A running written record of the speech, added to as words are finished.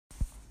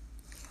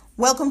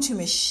Welcome to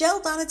Michelle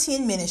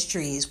Donatien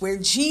Ministries, where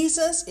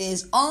Jesus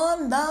is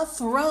on the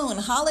throne.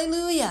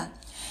 Hallelujah.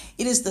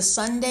 It is the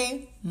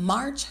Sunday,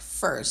 March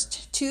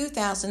 1st,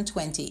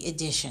 2020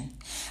 edition.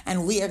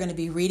 And we are going to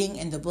be reading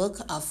in the book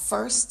of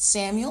 1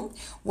 Samuel.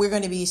 We're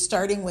going to be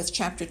starting with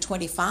chapter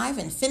 25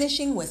 and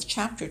finishing with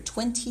chapter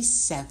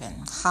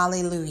 27.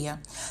 Hallelujah.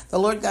 The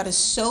Lord God is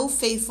so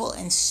faithful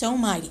and so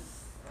mighty.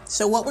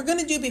 So what we're going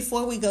to do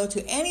before we go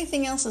to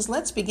anything else is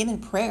let's begin in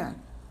prayer.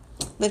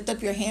 Lift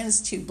up your hands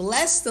to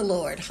bless the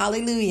Lord.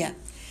 Hallelujah.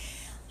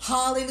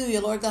 Hallelujah.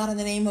 Lord God, in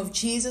the name of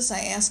Jesus, I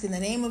ask in the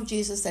name of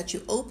Jesus that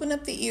you open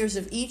up the ears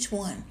of each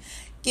one.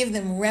 Give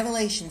them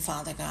revelation,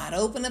 Father God.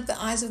 Open up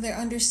the eyes of their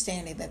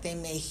understanding that they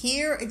may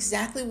hear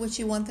exactly what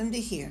you want them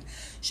to hear.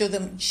 Show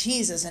them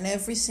Jesus in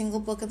every single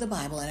book of the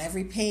Bible and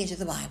every page of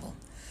the Bible.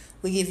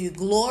 We give you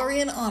glory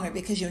and honor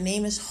because your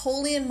name is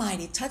holy and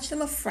mighty. Touch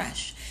them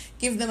afresh.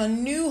 Give them a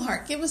new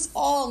heart. Give us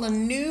all a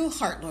new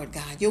heart, Lord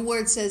God. Your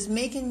word says,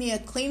 make in me a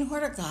clean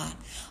heart,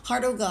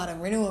 O God,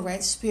 and renew a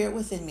right spirit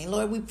within me.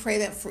 Lord, we pray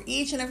that for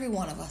each and every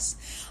one of us.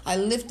 I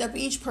lift up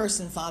each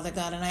person, Father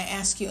God, and I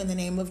ask you in the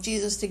name of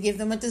Jesus to give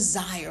them a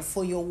desire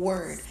for your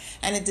word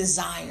and a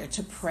desire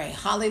to pray.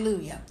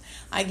 Hallelujah.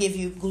 I give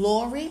you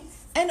glory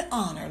and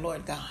honor,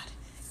 Lord God,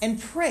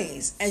 and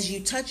praise as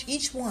you touch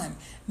each one.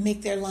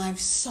 Make their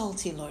lives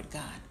salty, Lord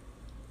God.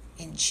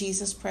 In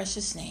Jesus'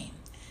 precious name,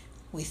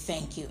 we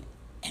thank you.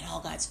 And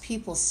all God's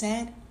people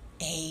said,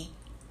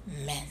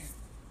 amen.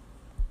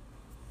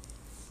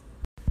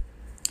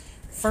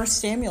 1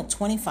 Samuel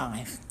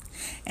 25.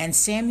 And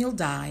Samuel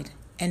died,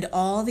 and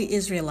all the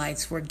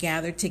Israelites were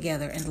gathered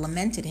together and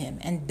lamented him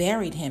and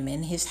buried him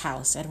in his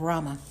house at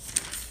Ramah.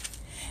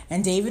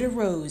 And David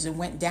arose and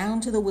went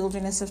down to the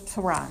wilderness of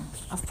Paran.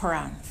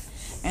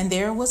 And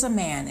there was a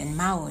man in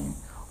Maon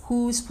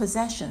whose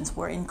possessions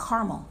were in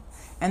Carmel.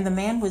 And the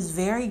man was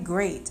very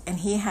great, and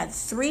he had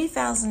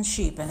 3,000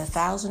 sheep and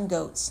 1,000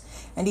 goats,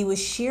 and he was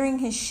shearing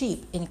his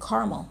sheep in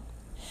Carmel.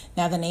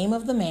 Now the name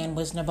of the man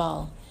was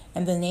Nabal,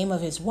 and the name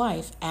of his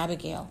wife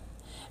Abigail.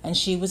 And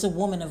she was a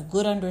woman of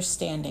good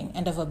understanding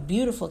and of a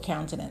beautiful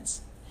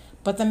countenance.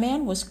 But the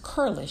man was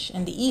churlish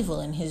and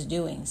evil in his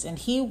doings, and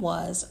he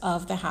was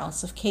of the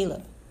house of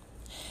Caleb.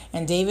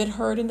 And David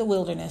heard in the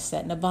wilderness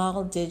that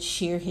Nabal did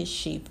shear his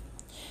sheep.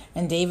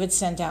 And David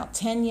sent out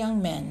 10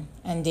 young men.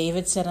 And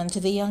David said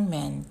unto the young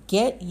men,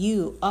 get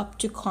you up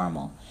to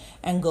Carmel,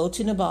 and go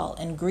to Nabal,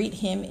 and greet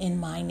him in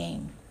my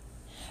name.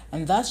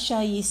 And thus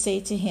shall ye say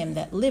to him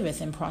that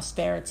liveth in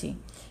prosperity,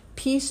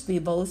 peace be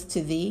both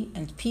to thee,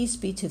 and peace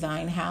be to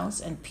thine house,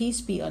 and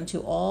peace be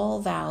unto all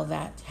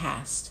that thou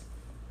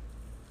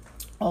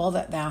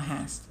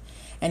hast.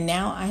 And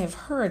now I have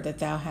heard that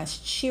thou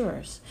hast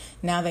shearers.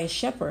 Now they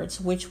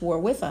shepherds which were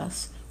with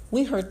us,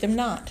 we hurt them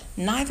not,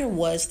 neither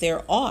was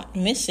there aught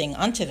missing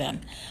unto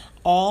them,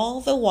 all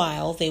the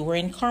while they were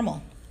in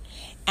Carmel.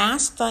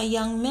 Ask thy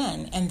young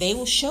men, and they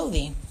will show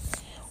thee.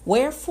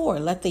 Wherefore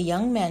let the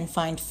young men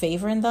find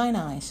favor in thine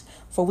eyes,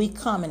 for we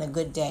come in a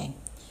good day.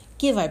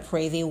 Give, I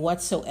pray thee,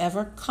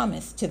 whatsoever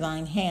cometh to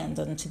thine hand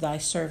unto thy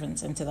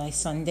servants and to thy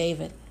son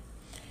David.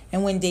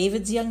 And when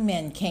David's young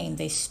men came,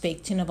 they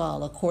spake to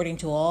Nabal according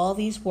to all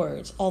those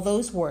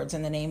words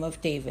in the name of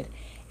David,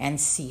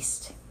 and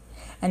ceased.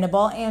 And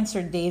Nabal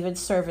answered David's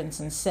servants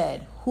and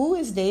said, who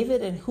is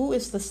David, and who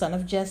is the son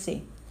of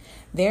Jesse?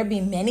 There be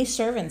many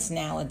servants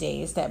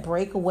nowadays that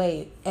break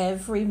away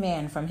every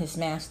man from his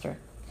master.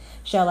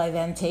 Shall I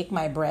then take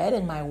my bread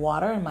and my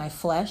water and my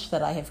flesh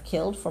that I have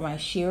killed for my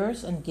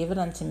shearers, and give it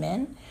unto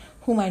men,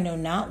 whom I know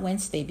not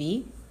whence they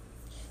be?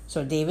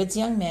 So David's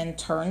young men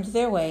turned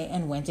their way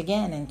and went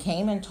again, and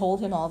came and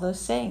told him all those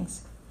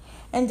sayings.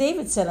 And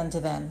David said unto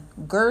them,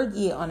 gird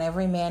ye on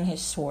every man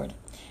his sword.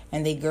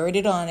 And they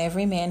girded on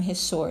every man his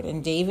sword,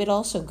 and David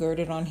also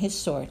girded on his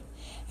sword.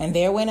 And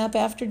there went up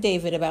after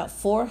David about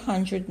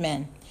 400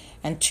 men,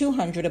 and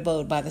 200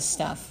 abode by the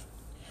stuff.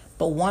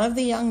 But one of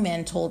the young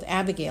men told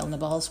Abigail,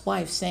 Nabal's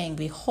wife, saying,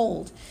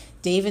 behold,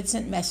 David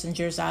sent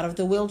messengers out of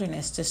the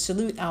wilderness to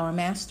salute our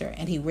master,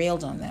 and he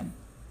railed on them.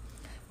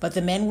 But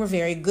the men were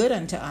very good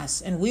unto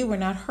us, and we were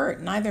not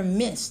hurt, neither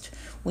missed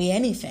we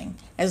anything,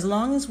 as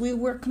long as we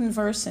were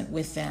conversant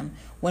with them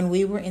when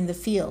we were in the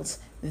fields.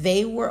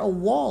 They were a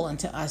wall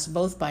unto us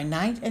both by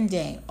night and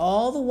day,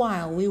 all the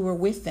while we were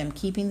with them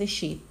keeping the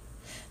sheep.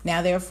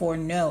 Now therefore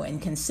know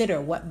and consider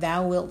what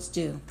thou wilt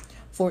do.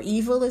 For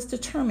evil is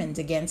determined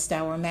against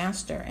our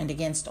master and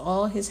against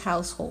all his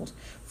household,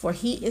 for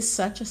he is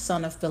such a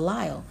son of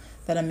Belial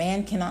that a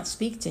man cannot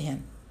speak to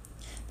him.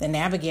 Then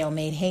Abigail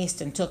made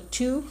haste and took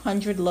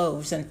 200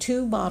 loaves and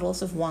 2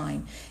 bottles of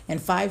wine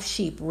and 5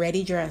 sheep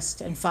ready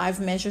dressed and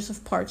 5 measures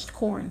of parched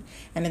corn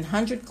and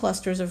 100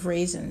 clusters of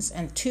raisins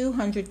and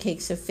 200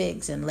 cakes of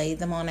figs, and laid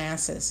them on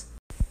asses.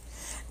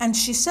 And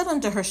she said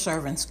unto her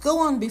servants, go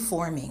on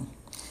before me.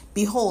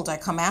 Behold, I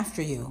come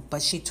after you.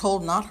 But she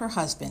told not her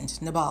husband,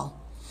 Nabal.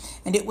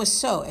 And it was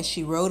so, as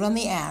she rode on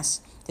the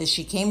ass, that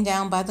she came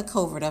down by the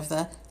covert of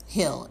the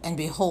hill, and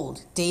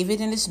behold,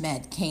 David and his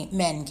men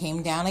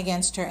came down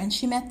against her, and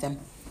she met them.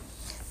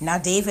 Now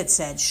David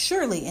said,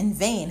 Surely in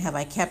vain have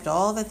I kept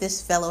all that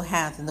this fellow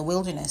hath in the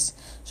wilderness,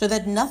 so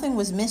that nothing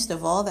was missed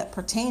of all that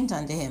pertained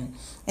unto him,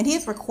 and he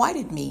hath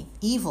requited me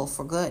evil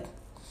for good.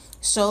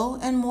 So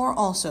and more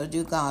also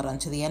do God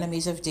unto the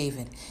enemies of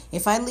David,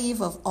 if I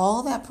leave of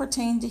all that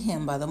pertained to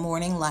him by the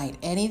morning light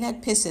any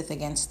that pisseth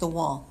against the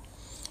wall.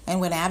 And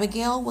when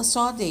Abigail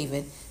saw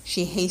David,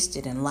 she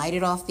hasted and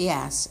lighted off the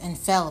ass, and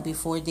fell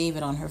before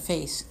David on her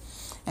face,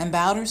 and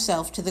bowed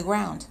herself to the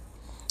ground,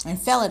 and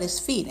fell at his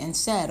feet, and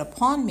said,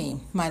 Upon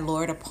me, my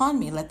Lord, upon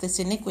me let this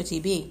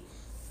iniquity be.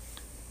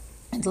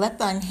 And let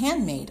thine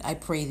handmaid, I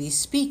pray thee,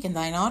 speak in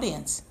thine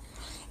audience,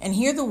 and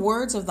hear the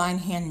words of thine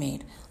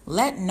handmaid.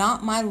 Let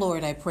not my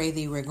Lord, I pray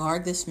thee,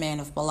 regard this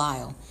man of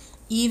Belial,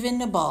 even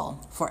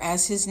Nabal, for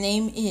as his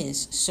name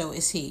is, so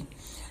is he.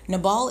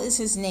 Nabal is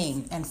his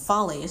name, and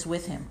folly is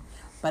with him.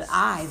 But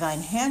I,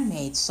 thine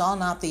handmaid, saw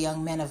not the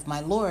young men of my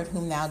Lord,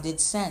 whom thou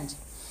didst send.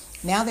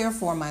 Now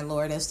therefore, my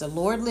Lord, as the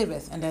Lord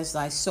liveth, and as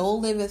thy soul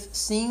liveth,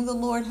 seeing the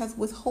Lord hath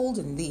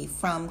withholden thee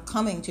from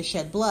coming to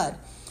shed blood,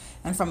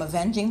 and from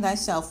avenging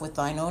thyself with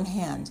thine own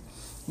hand,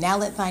 now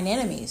let thine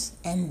enemies,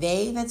 and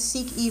they that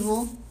seek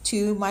evil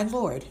to my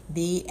Lord,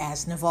 be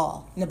as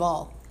Nabal.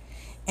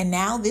 And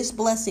now this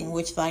blessing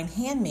which thine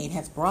handmaid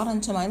hath brought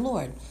unto my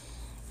Lord,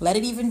 let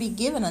it even be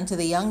given unto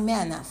the young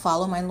men that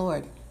follow my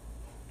Lord.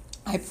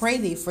 I pray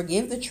thee,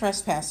 forgive the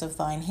trespass of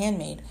thine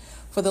handmaid,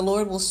 for the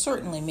Lord will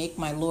certainly make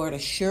my Lord a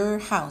sure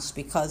house,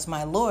 because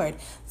my Lord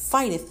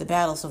fighteth the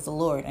battles of the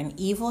Lord, and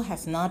evil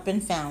hath not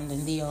been found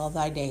in thee all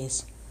thy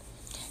days.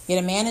 Yet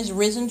a man is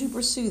risen to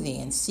pursue thee,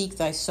 and seek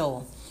thy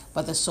soul.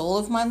 But the soul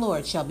of my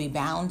Lord shall be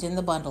bound in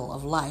the bundle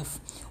of life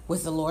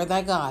with the Lord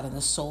thy God, and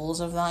the souls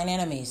of thine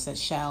enemies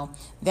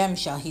them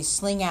shall he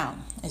sling out,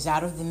 as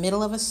out of the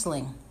middle of a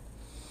sling.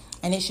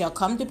 And it shall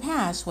come to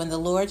pass, when the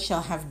Lord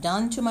shall have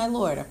done to my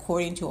Lord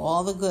according to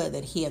all the good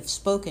that he hath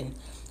spoken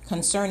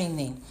concerning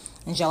thee,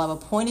 and shall have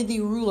appointed thee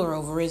ruler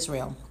over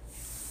Israel,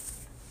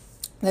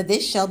 that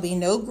this shall be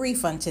no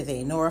grief unto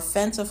thee, nor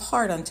offense of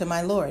heart unto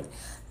my Lord,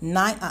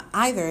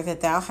 either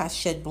that thou hast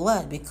shed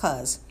blood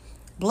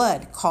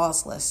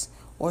causeless,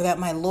 or that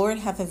my Lord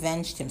hath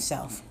avenged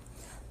himself.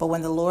 But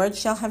when the Lord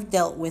shall have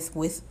dealt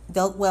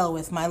well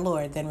with my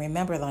Lord, then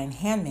remember thine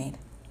handmaid.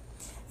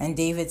 And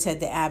David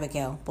said to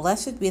Abigail,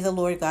 Blessed be the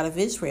Lord God of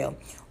Israel,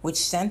 which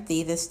sent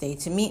thee this day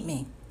to meet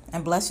me.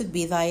 And blessed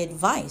be thy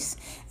advice,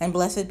 and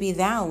blessed be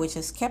thou which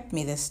hast kept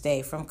me this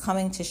day from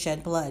coming to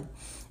shed blood,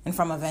 and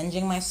from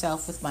avenging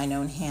myself with mine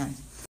own hand.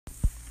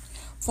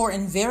 For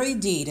in very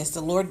deed, as the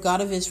Lord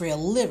God of Israel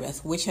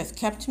liveth, which hath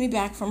kept me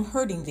back from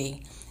hurting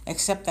thee,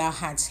 except thou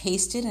hadst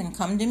hasted and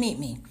come to meet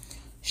me,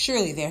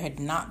 surely there had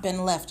not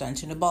been left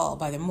unto Nabal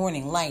by the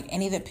morning light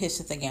any that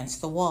pisseth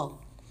against the wall.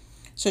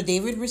 So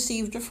David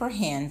received of her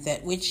hand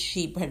that which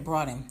she had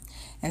brought him,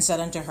 and said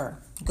unto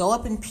her, Go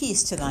up in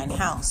peace to thine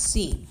house.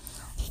 See,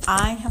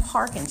 I have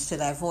hearkened to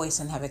thy voice,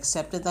 and have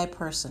accepted thy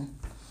person.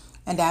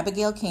 And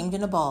Abigail came to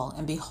Nabal,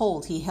 and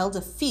behold, he held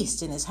a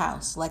feast in his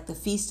house, like the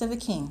feast of a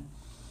king.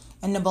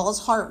 And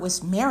Nabal's heart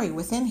was merry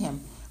within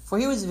him, for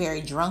he was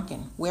very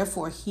drunken.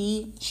 Wherefore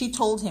she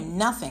told him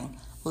nothing,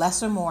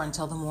 less or more,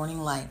 until the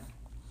morning light.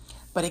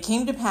 But it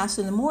came to pass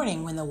in the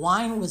morning, when the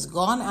wine was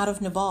gone out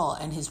of Nabal,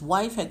 and his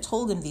wife had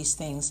told him these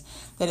things,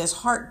 that his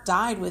heart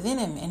died within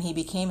him, and he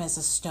became as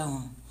a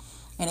stone.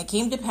 And it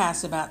came to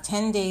pass about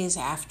 10 days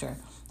after,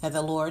 that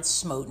the Lord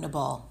smote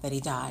Nabal, that he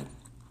died.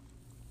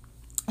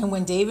 And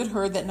when David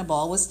heard that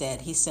Nabal was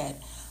dead, he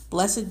said,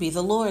 Blessed be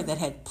the Lord that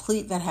hath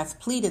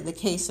pleaded the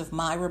case of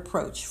my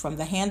reproach from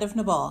the hand of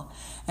Nabal,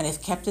 and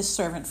hath kept his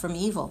servant from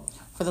evil.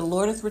 For the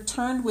Lord hath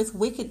returned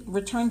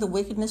the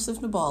wickedness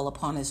of Nabal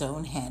upon his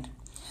own head.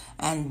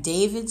 And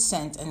David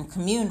sent and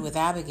communed with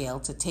Abigail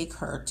to take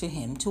her to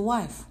him to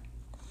wife.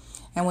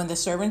 And when the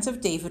servants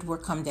of David were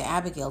come to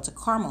Abigail to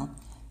Carmel,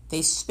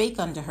 they spake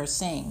unto her,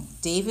 saying,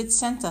 David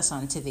sent us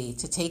unto thee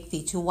to take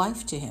thee to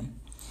wife to him.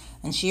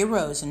 And she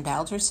arose and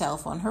bowed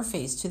herself on her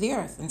face to the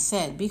earth, and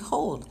said,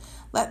 Behold,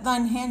 let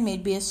thine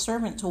handmaid be a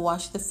servant to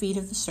wash the feet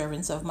of the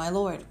servants of my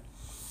Lord.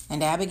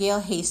 And Abigail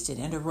hasted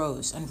and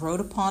arose, and rode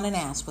upon an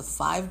ass with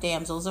 5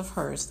 damsels of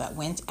hers that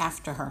went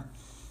after her.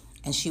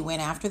 And she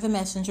went after the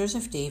messengers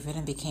of David,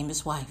 and became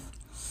his wife.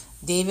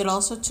 David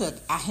also took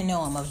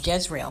Ahinoam of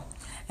Jezreel,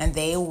 and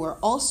they were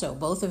also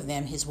both of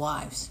them his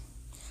wives.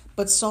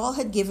 But Saul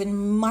had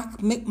given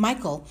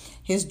Michal,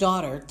 his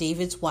daughter,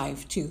 David's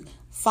wife, to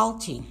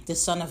Phalti, the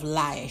son of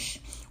Laish,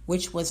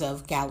 which was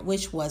of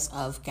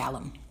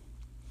Gallim.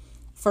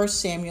 1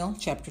 Samuel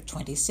chapter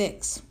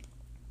 26.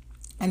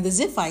 And the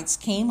Ziphites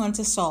came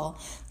unto Saul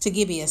to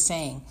Gibeah,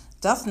 saying,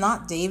 Doth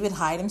not David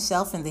hide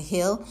himself in the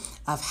hill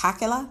of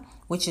Hachilah,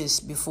 which is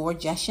before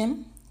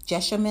Jeshimon?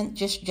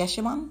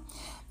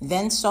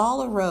 Then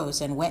Saul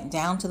arose and went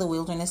down to the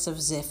wilderness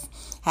of Ziph,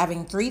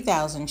 having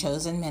 3,000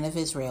 chosen men of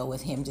Israel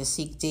with him to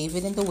seek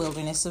David in the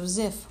wilderness of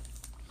Ziph.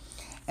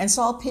 And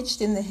Saul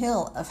pitched in the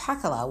hill of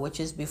Hachilah, which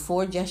is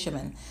before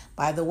Jeshimon,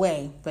 by the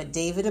way, but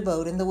David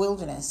abode in the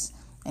wilderness.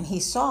 And he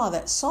saw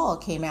that Saul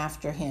came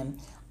after him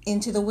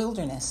into the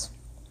wilderness.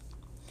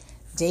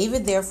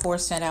 David therefore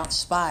sent out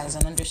spies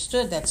and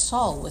understood that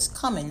Saul was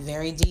come in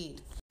very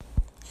deed.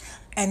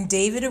 And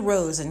David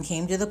arose and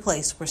came to the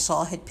place where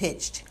Saul had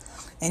pitched.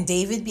 And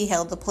David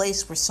beheld the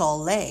place where Saul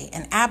lay,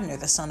 and Abner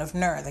the son of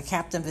Ner, the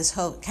captain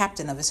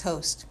of his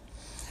host.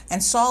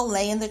 And Saul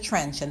lay in the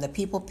trench, and the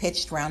people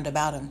pitched round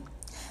about him.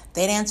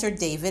 They answered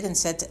David and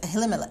said to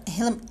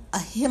Ahimelech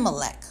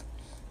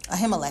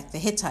the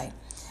Hittite,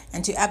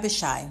 and to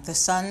Abishai the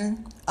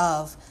son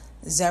of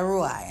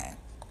Zeruiah,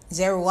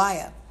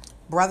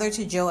 brother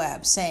to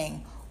Joab,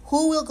 saying,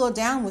 Who will go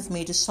down with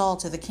me to Saul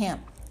to the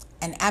camp?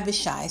 And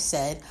Abishai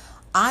said,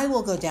 I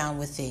will go down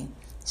with thee.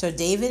 So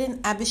David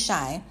and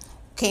Abishai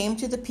came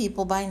to the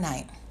people by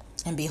night,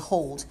 and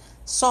behold,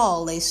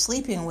 Saul lay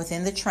sleeping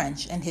within the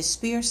trench, and his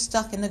spear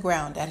stuck in the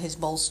ground at his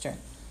bolster.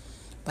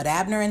 But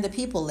Abner and the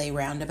people lay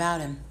round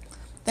about him.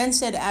 Then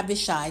said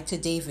Abishai to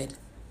David,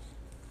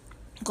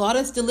 God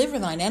hath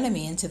delivered thine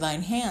enemy into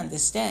thine hand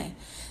this day.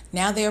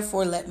 Now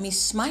therefore let me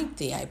smite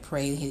him, I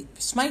pray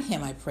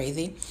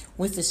thee,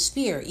 with the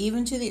spear,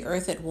 even to the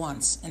earth at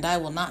once, and I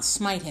will not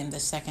smite him the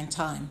second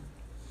time.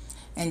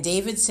 And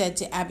David said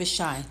to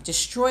Abishai,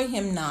 Destroy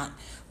him not,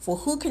 for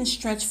who can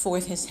stretch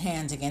forth his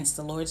hand against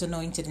the Lord's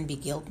anointed and be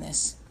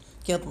guiltless?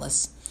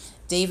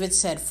 David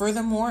said,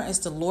 Furthermore,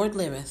 as the Lord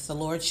liveth, the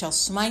Lord shall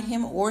smite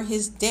him, or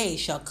his day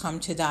shall come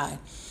to die,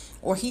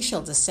 or he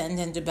shall descend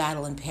into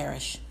battle and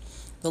perish.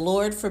 The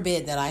Lord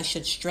forbid that I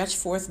should stretch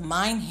forth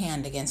mine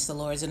hand against the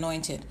Lord's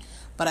anointed.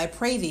 But I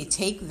pray thee,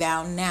 take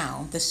thou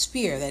now the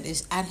spear that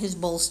is at his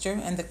bolster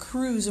and the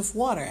cruse of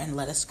water, and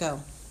let us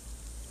go.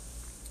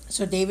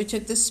 So David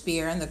took the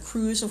spear and the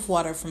cruse of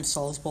water from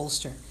Saul's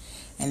bolster,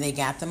 and they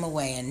gat them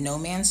away, and no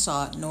man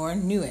saw it, nor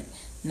knew it,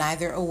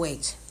 neither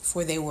awaked,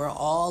 for they were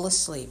all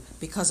asleep,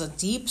 because a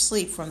deep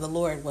sleep from the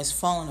Lord was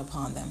fallen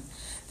upon them.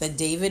 Then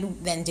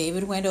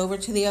David went over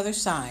to the other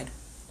side,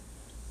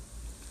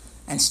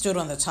 and stood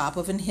on the top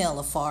of an hill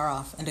afar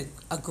off, and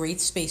a great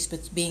space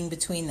being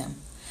between them.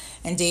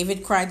 And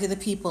David cried to the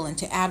people and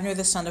to Abner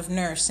the son of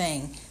Ner,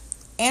 saying,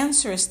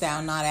 Answerest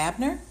thou not,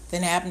 Abner?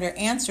 Then Abner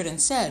answered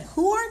and said,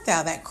 Who art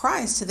thou that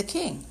criest to the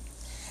king?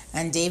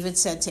 And David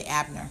said to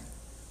Abner,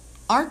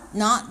 Art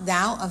not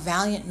thou a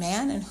valiant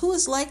man, and who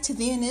is like to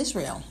thee in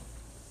Israel?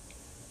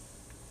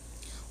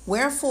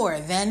 Wherefore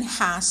then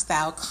hast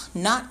thou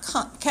not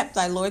kept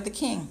thy lord the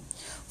king?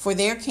 For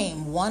there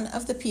came one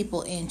of the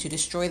people in to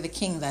destroy the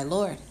king thy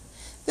lord.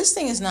 This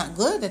thing is not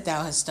good that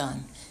thou hast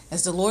done.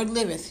 As the Lord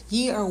liveth,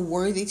 ye are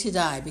worthy to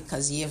die,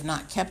 because ye have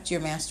not kept your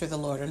master the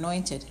Lord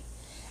anointed.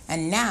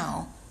 And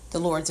now the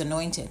Lord's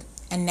anointed.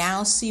 And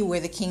now see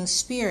where the king's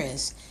spear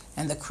is,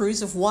 and the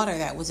cruse of water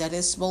that was at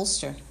his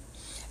bolster.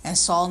 And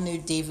Saul knew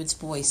David's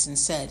voice, and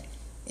said,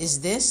 Is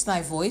this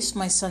thy voice,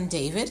 my son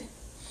David?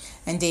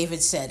 And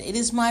David said, It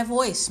is my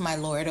voice, my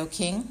lord, O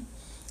king.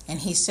 And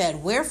he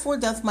said, Wherefore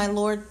doth my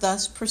lord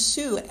thus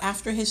pursue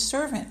after his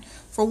servant?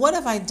 For what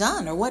have I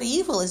done, or what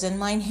evil is in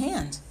mine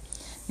hand?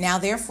 Now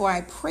therefore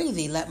I pray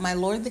thee, let my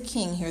lord the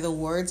king hear the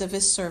words of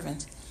his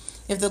servant.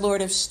 If the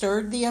Lord have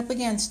stirred thee up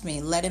against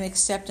me, let him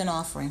accept an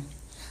offering.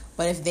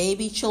 But if they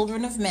be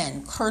children of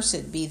men,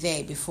 cursed be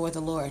they before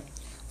the Lord.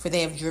 For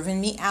they have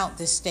driven me out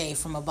this day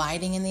from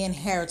abiding in the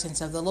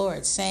inheritance of the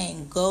Lord,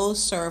 saying, Go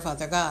serve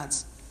other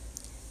gods.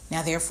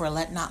 Now therefore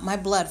let not my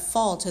blood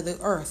fall to the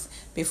earth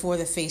before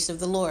the face of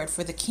the Lord,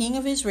 for the king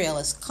of Israel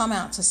is come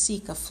out to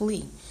seek a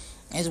flea,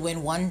 as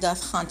when one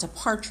doth hunt a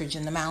partridge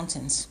in the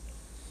mountains.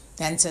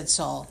 Then said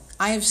Saul,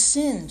 I have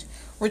sinned.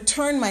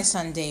 Return, my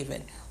son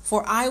David,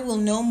 for I will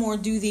no more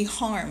do thee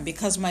harm,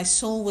 because my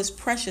soul was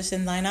precious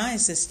in thine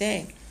eyes this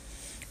day.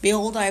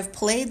 Behold, I have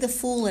played the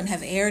fool and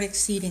have erred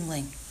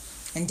exceedingly.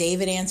 And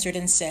David answered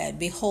and said,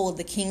 Behold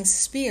the king's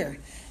spear,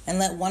 and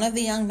let one of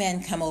the young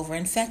men come over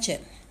and fetch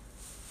it.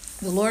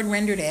 The Lord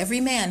render to every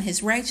man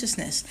his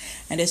righteousness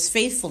and his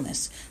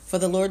faithfulness, for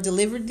the Lord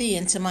delivered thee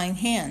into my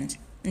hand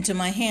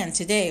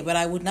today, but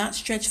I would not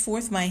stretch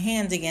forth my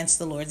hand against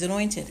the Lord's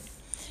anointed.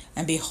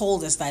 And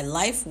behold, as thy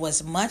life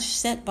was much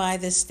set by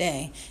this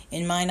day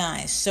in mine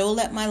eyes, so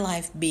let my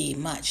life be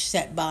much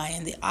set by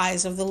in the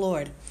eyes of the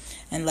Lord,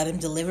 and let him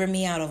deliver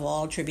me out of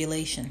all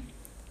tribulation.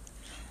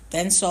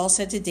 Then Saul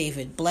said to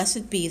David,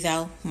 Blessed be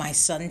thou, my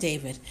son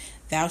David.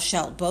 Thou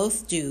shalt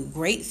both do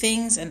great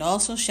things, and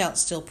also shalt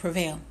still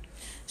prevail.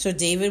 So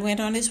David went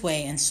on his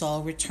way, and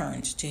Saul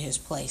returned to his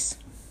place.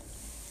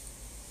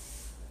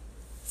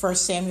 1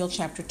 Samuel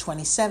chapter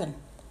 27.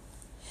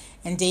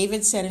 And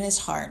David said in his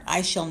heart,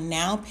 I shall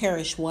now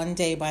perish one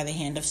day by the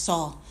hand of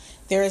Saul.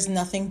 There is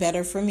nothing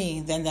better for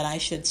me than that I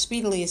should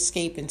speedily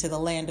escape into the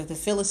land of the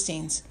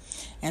Philistines.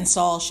 And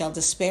Saul shall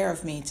despair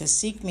of me to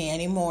seek me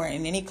any more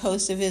in any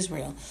coast of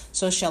Israel,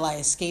 so shall I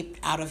escape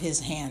out of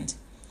his hand.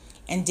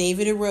 And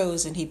David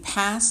arose, and he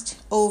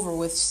passed over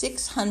with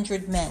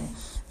 600 men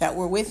that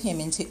were with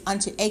him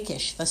unto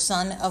Achish, the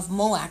son of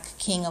Moach,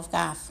 king of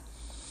Gath.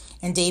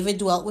 And David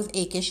dwelt with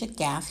Achish at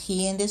Gath,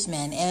 he and his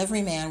men,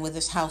 every man with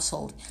his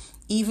household,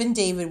 even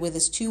David with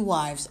his 2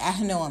 wives,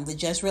 Ahinoam the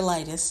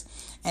Jezreelitess,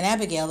 and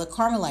Abigail the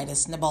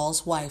Carmelitess,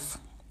 Nabal's wife.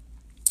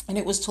 And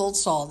it was told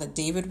Saul that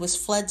David was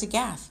fled to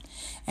Gath,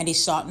 and he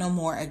sought no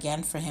more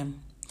again for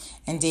him.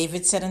 And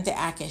David said unto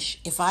Achish,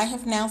 If I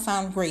have now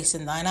found grace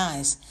in thine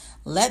eyes,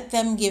 let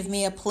them give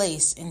me a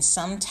place in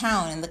some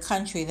town in the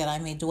country, that I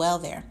may dwell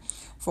there.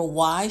 For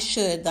why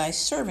should thy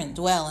servant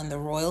dwell in the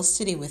royal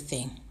city with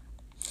thee?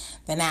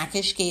 Then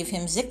Achish gave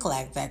him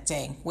Ziklag that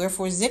day,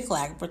 wherefore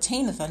Ziklag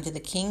pertaineth unto the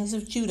kings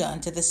of Judah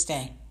unto this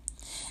day.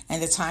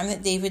 And the time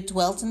that David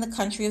dwelt in the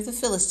country of the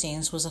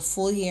Philistines was a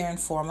full year and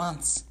 4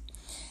 months.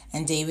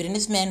 And David and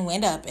his men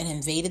went up and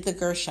invaded the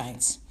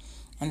Gershites,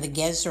 and the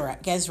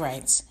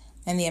Gezrites,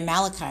 and the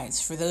Amalekites,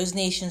 for those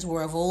nations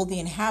were of old the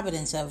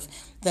inhabitants of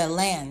the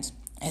land,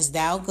 as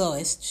thou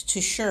goest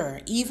to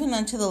Shur, even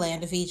unto the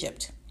land of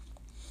Egypt.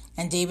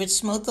 And David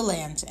smote the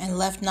land, and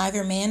left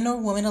neither man nor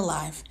woman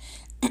alive,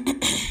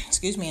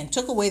 and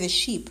took away the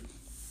sheep,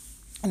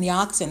 and the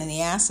oxen, and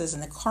the asses,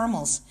 and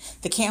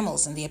the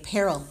camels, and the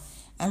apparel,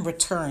 and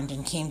returned,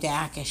 and came to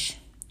Achish.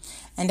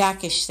 And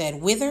Achish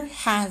said, Whither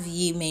have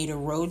ye made a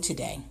road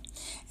today?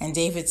 And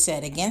David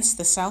said, Against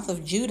the south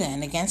of Judah,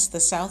 and against the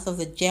south of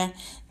the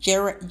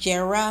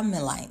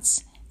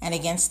Jerahmeelites, and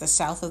against the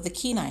south of the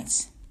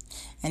Kenites.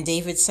 And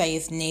David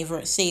saved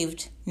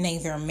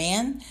neither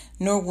man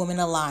nor woman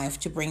alive,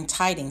 to bring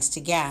tidings to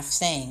Gath,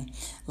 saying,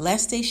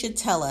 Lest they should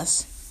tell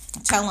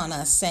on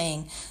us,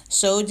 saying,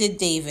 So did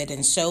David,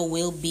 and so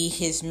will be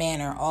his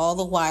manner all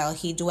the while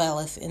he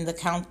dwelleth in the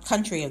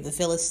country of the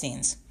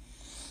Philistines.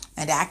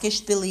 And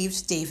Achish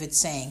believed David,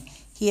 saying,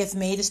 He hath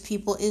made his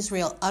people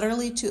Israel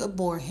utterly to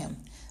abhor him.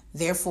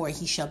 Therefore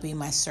he shall be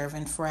my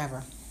servant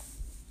forever.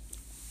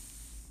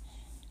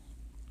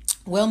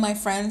 Well, my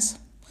friends,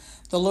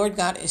 the Lord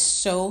God is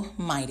so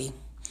mighty.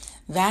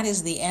 That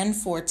is the end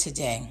for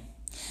today.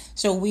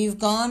 So we've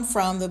gone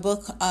from the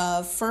book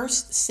of 1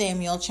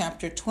 Samuel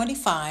chapter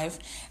 25,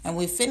 and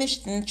we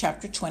finished in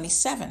chapter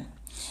 27.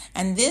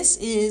 And this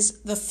is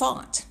the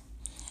thought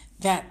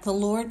that the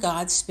Lord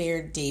God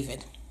spared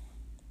David.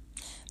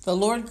 The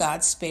Lord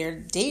God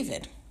spared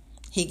David.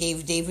 He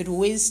gave David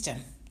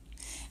wisdom,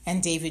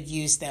 and David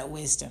used that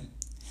wisdom.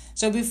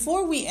 So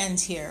before we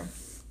end here,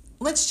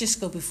 let's just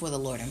go before the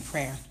Lord in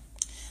prayer.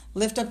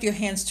 Lift up your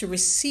hands to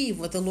receive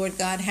what the Lord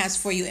God has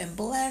for you, and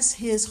bless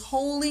his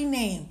holy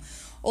name.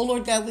 Oh,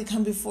 Lord God, we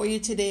come before you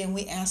today, and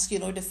we ask you,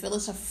 Lord, to fill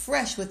us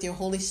afresh with your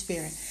Holy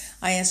Spirit.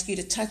 I ask you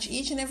to touch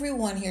each and every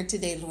one here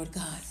today, Lord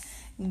God.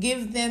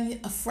 Give them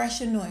a fresh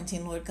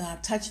anointing, Lord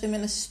God. Touch them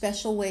in a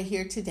special way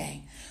here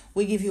today.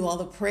 We give you all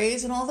the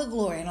praise and all the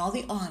glory and all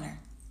the honor.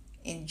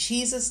 In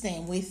Jesus'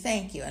 name, we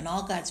thank you. And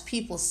all God's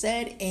people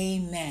said,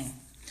 Amen.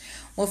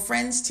 Well,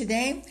 friends,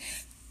 today,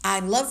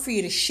 I'd love for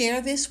you to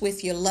share this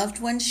with your loved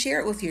ones.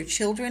 Share it with your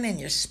children and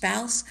your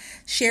spouse.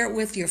 Share it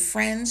with your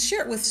friends.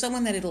 Share it with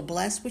someone that it'll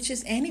bless, which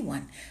is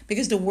anyone,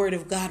 because the word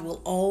of God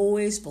will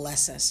always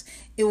bless us.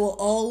 It will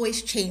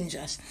always change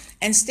us.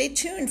 And stay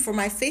tuned for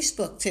my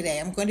Facebook today.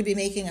 I'm going to be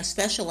making a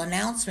special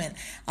announcement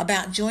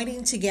about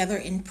joining together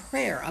in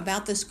prayer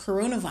about this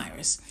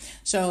coronavirus.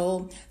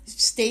 So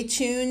stay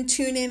tuned.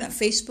 Tune in at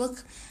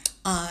Facebook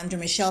under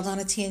Michelle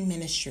Donatien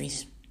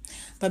Ministries.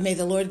 But may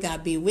the Lord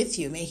God be with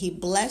you. May he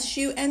bless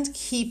you and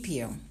keep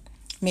you.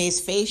 May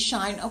his face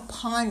shine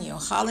upon you.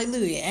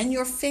 Hallelujah. And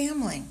your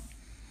family.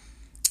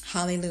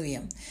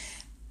 Hallelujah.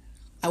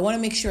 I want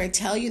to make sure I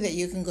tell you that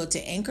you can go to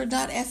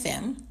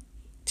anchor.fm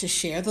to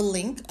share the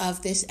link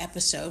of this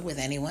episode with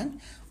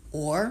anyone,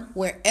 or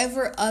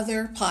wherever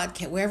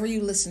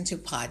you listen to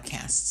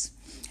podcasts.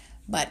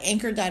 But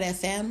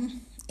anchor.fm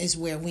is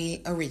where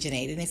we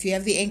originate. And if you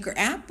have the Anchor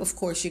app, of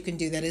course, you can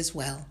do that as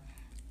well.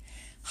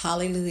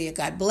 Hallelujah.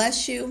 God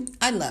bless you.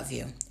 I love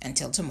you.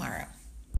 Until tomorrow.